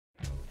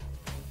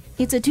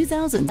It's a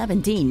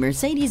 2017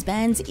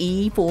 Mercedes-Benz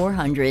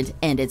E400,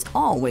 and it's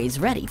always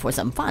ready for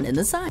some fun in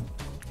the sun.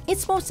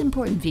 Its most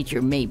important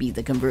feature may be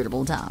the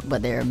convertible top,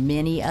 but there are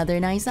many other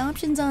nice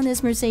options on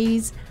this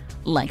Mercedes,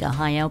 like a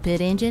high-output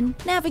engine,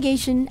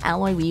 navigation,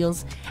 alloy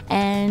wheels,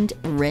 and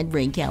red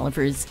brake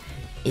calipers.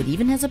 It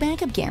even has a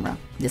backup camera.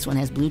 This one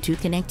has Bluetooth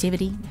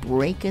connectivity,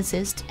 brake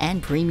assist,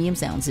 and premium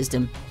sound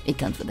system. It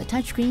comes with a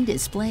touchscreen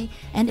display,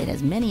 and it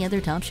has many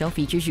other top-shelf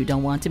features you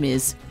don't want to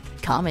miss.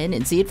 Come in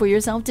and see it for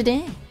yourself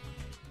today.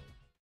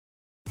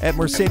 At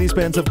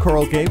Mercedes-Benz of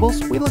Coral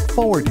Gables, we look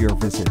forward to your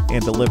visit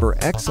and deliver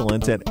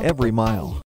excellence at every mile.